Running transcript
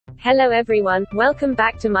Hello everyone, welcome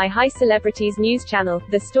back to my High Celebrities news channel.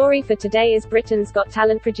 The story for today is Britain's Got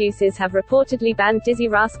Talent producers have reportedly banned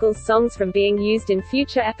Dizzee Rascal's songs from being used in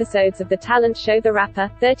future episodes of the talent show. The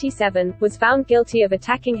rapper, 37, was found guilty of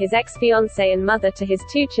attacking his ex-fiancée and mother to his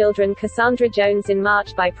two children Cassandra Jones in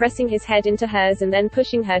March by pressing his head into hers and then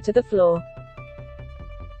pushing her to the floor.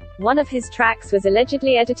 One of his tracks was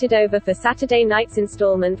allegedly edited over for Saturday night's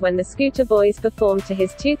installment when the Scooter Boys performed to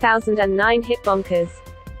his 2009 hit Bonkers.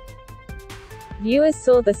 Viewers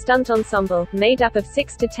saw the stunt ensemble, made up of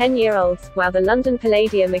 6 to 10-year-olds, while the London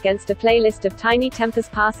Palladium against a playlist of Tiny Temper's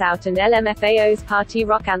Pass Out and LMFAO's party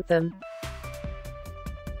rock anthem.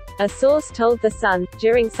 A source told The Sun,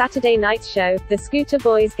 during Saturday night's show, the Scooter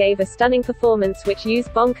Boys gave a stunning performance which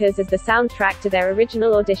used Bonkers as the soundtrack to their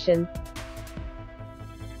original audition.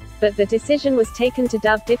 But the decision was taken to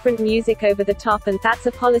dub different music over the top, and that's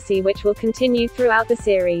a policy which will continue throughout the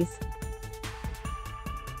series.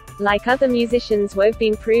 Like other musicians who've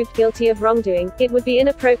been proved guilty of wrongdoing, it would be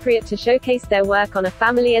inappropriate to showcase their work on a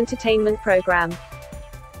family entertainment program.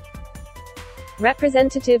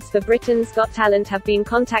 Representatives for Britain's Got Talent have been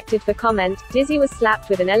contacted for comment. Dizzee was slapped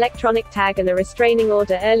with an electronic tag and a restraining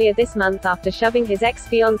order earlier this month after shoving his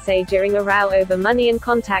ex-fiancée during a row over money and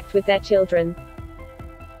contact with their children.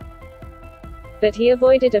 But he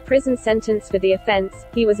avoided a prison sentence for the offense.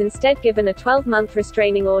 He was instead given a 12-month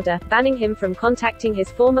restraining order, banning him from contacting his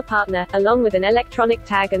former partner, along with an electronic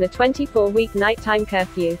tag and a 24-week nighttime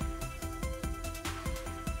curfew.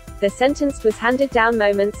 The sentence was handed down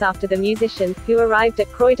moments after the musician, who arrived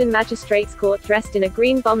at Croydon Magistrates Court dressed in a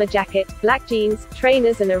green bomber jacket, black jeans,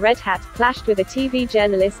 trainers and a red hat, clashed with a TV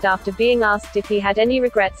journalist after being asked if he had any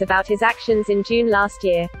regrets about his actions in June last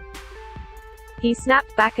year. He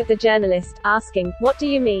snapped back at the journalist, asking, "What do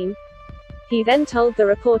you mean?" He then told the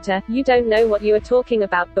reporter, "You don't know what you are talking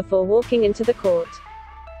about," before walking into the court.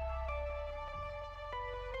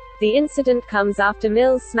 The incident comes after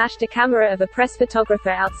Mills smashed a camera of a press photographer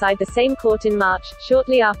outside the same court in March,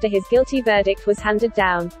 shortly after his guilty verdict was handed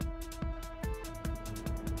down.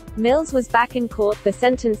 Mills was back in court for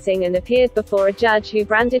sentencing and appeared before a judge who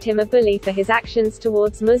branded him a bully for his actions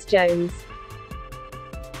towards Ms. Jones.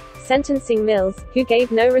 Sentencing Mills, who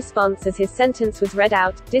gave no response as his sentence was read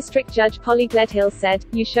out, District Judge Polly Gledhill said,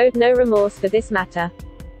 "You showed no remorse for this matter.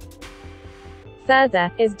 Further,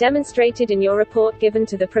 as demonstrated in your report given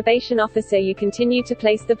to the probation officer, you continue to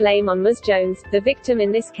place the blame on Ms. Jones, the victim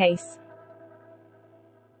in this case."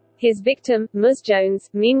 His victim, Ms. Jones,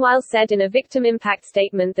 meanwhile said in a victim impact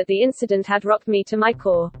statement that the incident had rocked me to my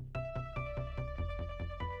core.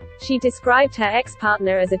 She described her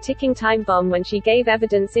ex-partner as a ticking time bomb when she gave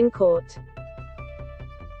evidence in court.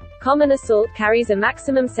 Common assault carries a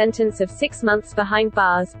maximum sentence of 6 months behind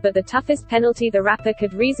bars, but the toughest penalty the rapper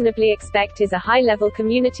could reasonably expect is a high-level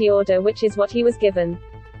community order, which is what he was given.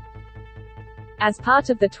 As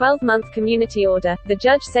part of the 12-month community order, the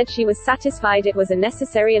judge said she was satisfied it was a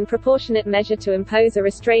necessary and proportionate measure to impose a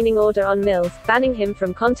restraining order on Mills, banning him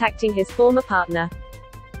from contacting his former partner.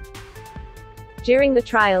 During the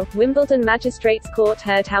trial, Wimbledon Magistrates Court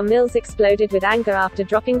heard how Mills exploded with anger after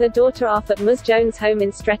dropping their daughter off at Ms. Jones' home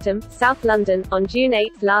in Streatham, South London, on June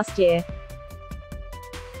 8 last year.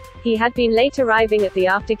 He had been late arriving at the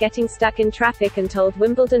after getting stuck in traffic and told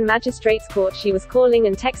Wimbledon Magistrates Court she was calling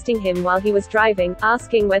and texting him while he was driving,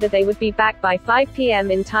 asking whether they would be back by 5 p.m.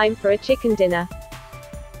 in time for a chicken dinner.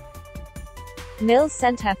 Mills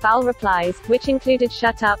sent her foul replies, which included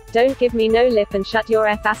 "shut up, don't give me no lip and shut your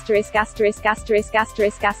f***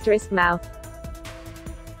 mouth."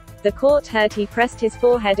 The court heard he pressed his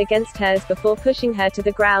forehead against hers before pushing her to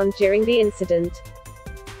the ground during the incident.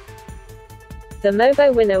 The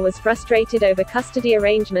MOBO winner was frustrated over custody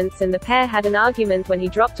arrangements and the pair had an argument when he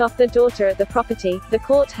dropped off their daughter at the property, the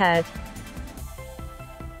court heard.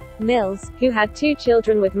 Mills, who had 2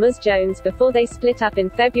 children with Ms. Jones before they split up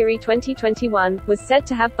in February 2021, was said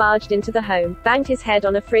to have barged into the home, banged his head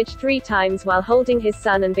on a fridge 3 times while holding his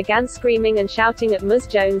son and began screaming and shouting at Ms.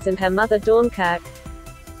 Jones and her mother Dawn Kirk.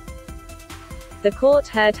 The court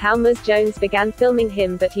heard how Ms. Jones began filming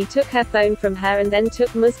him, but he took her phone from her and then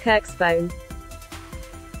took Ms. Kirk's phone.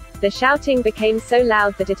 The shouting became so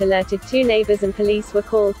loud that it alerted 2 neighbors and police were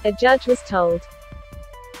called, a judge was told.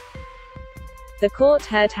 The court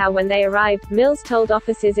heard how when they arrived, Mills told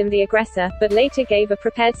officers him the aggressor, but later gave a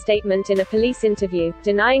prepared statement in a police interview,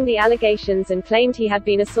 denying the allegations and claimed he had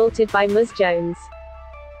been assaulted by Ms. Jones.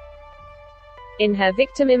 In her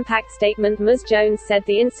victim impact statement, Ms. Jones said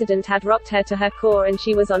the incident had rocked her to her core and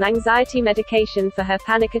she was on anxiety medication for her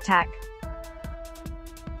panic attack.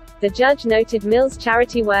 The judge noted Mills'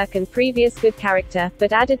 charity work and previous good character,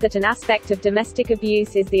 but added that an aspect of domestic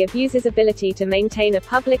abuse is the abuser's ability to maintain a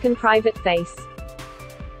public and private face.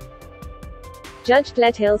 Judge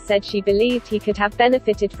Gledhill said she believed he could have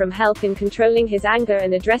benefited from help in controlling his anger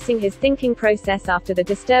and addressing his thinking process after the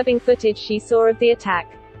disturbing footage she saw of the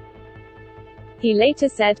attack. He later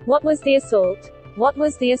said, "What was the assault? What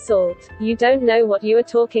was the assault? You don't know what you are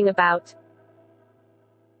talking about."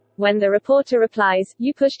 When the reporter replies,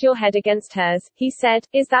 "You pushed your head against hers," he said,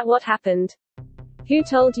 "Is that what happened? Who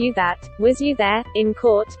told you that? Was you there?" In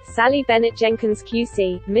court, Sally Bennett Jenkins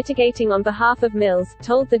QC, mitigating on behalf of Mills,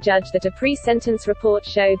 told the judge that a pre-sentence report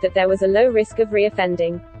showed that there was a low risk of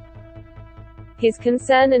reoffending. His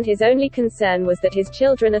concern, and his only concern, was that his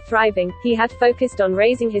children are thriving. He had focused on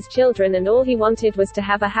raising his children and all he wanted was to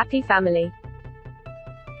have a happy family.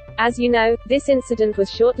 As you know, this incident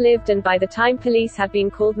was short-lived, and by the time police had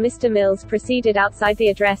been called, Mr. Mills proceeded outside the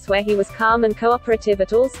address where he was calm and cooperative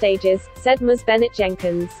at all stages, said Ms. Bennett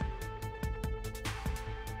Jenkins.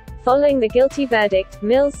 Following the guilty verdict,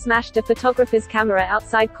 Mills smashed a photographer's camera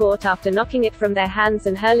outside court after knocking it from their hands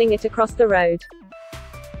and hurling it across the road.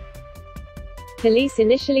 Police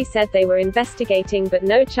initially said they were investigating, but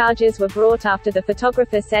no charges were brought after the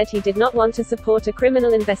photographer said he did not want to support a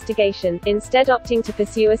criminal investigation, instead opting to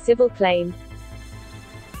pursue a civil claim.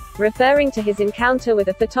 Referring to his encounter with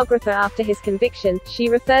a photographer after his conviction, she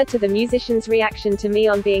referred to the musician's reaction to me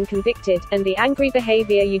on being convicted, and the angry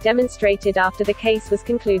behavior you demonstrated after the case was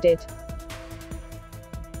concluded.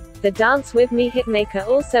 The Dance With Me hitmaker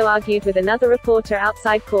also argued with another reporter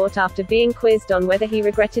outside court after being quizzed on whether he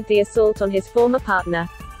regretted the assault on his former partner.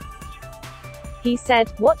 He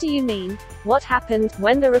said, "What do you mean? What happened?"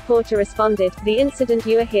 When the reporter responded, "The incident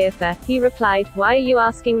you are here for," he replied, "Why are you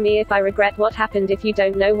asking me if I regret what happened if you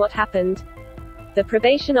don't know what happened?" The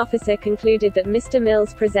probation officer concluded that Mr.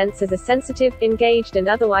 Mills presents as a sensitive, engaged and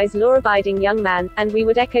otherwise law-abiding young man, and we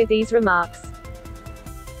would echo these remarks.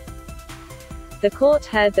 The court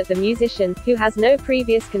heard that the musician, who has no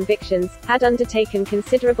previous convictions, had undertaken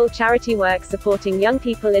considerable charity work supporting young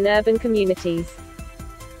people in urban communities.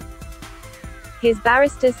 His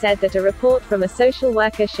barrister said that a report from a social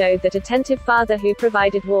worker showed that attentive father who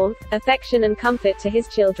provided warmth, affection and comfort to his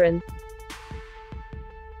children.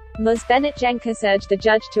 Ms. Bennett Jenkins urged the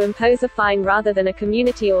judge to impose a fine rather than a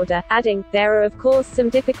community order, adding, "There are of course some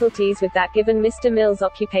difficulties with that given Mr. Mills'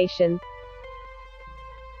 occupation.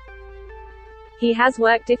 He has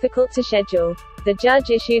work difficult to schedule." The judge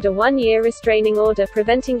issued a one-year restraining order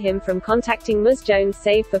preventing him from contacting Ms. Jones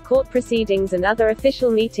save for court proceedings and other official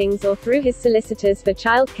meetings or through his solicitors for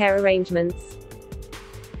child care arrangements.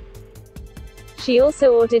 She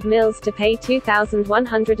also ordered Mills to pay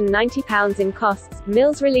 £2,190 in costs.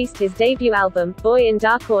 Mills released his debut album, Boy in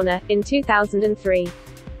Dark Corner, in 2003.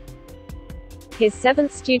 His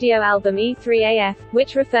seventh studio album E3AF,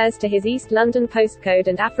 which refers to his East London postcode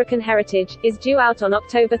and African heritage, is due out on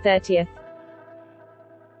October 30th.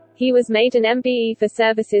 He was made an MBE for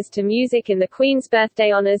services to music in the Queen's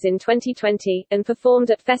Birthday Honours in 2020, and performed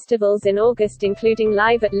at festivals in August including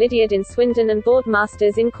Live at Lydiard in Swindon and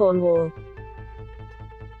Boardmasters in Cornwall.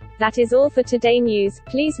 That is all for today news.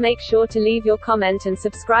 Please make sure to leave your comment and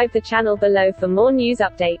subscribe the channel below for more news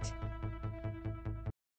update.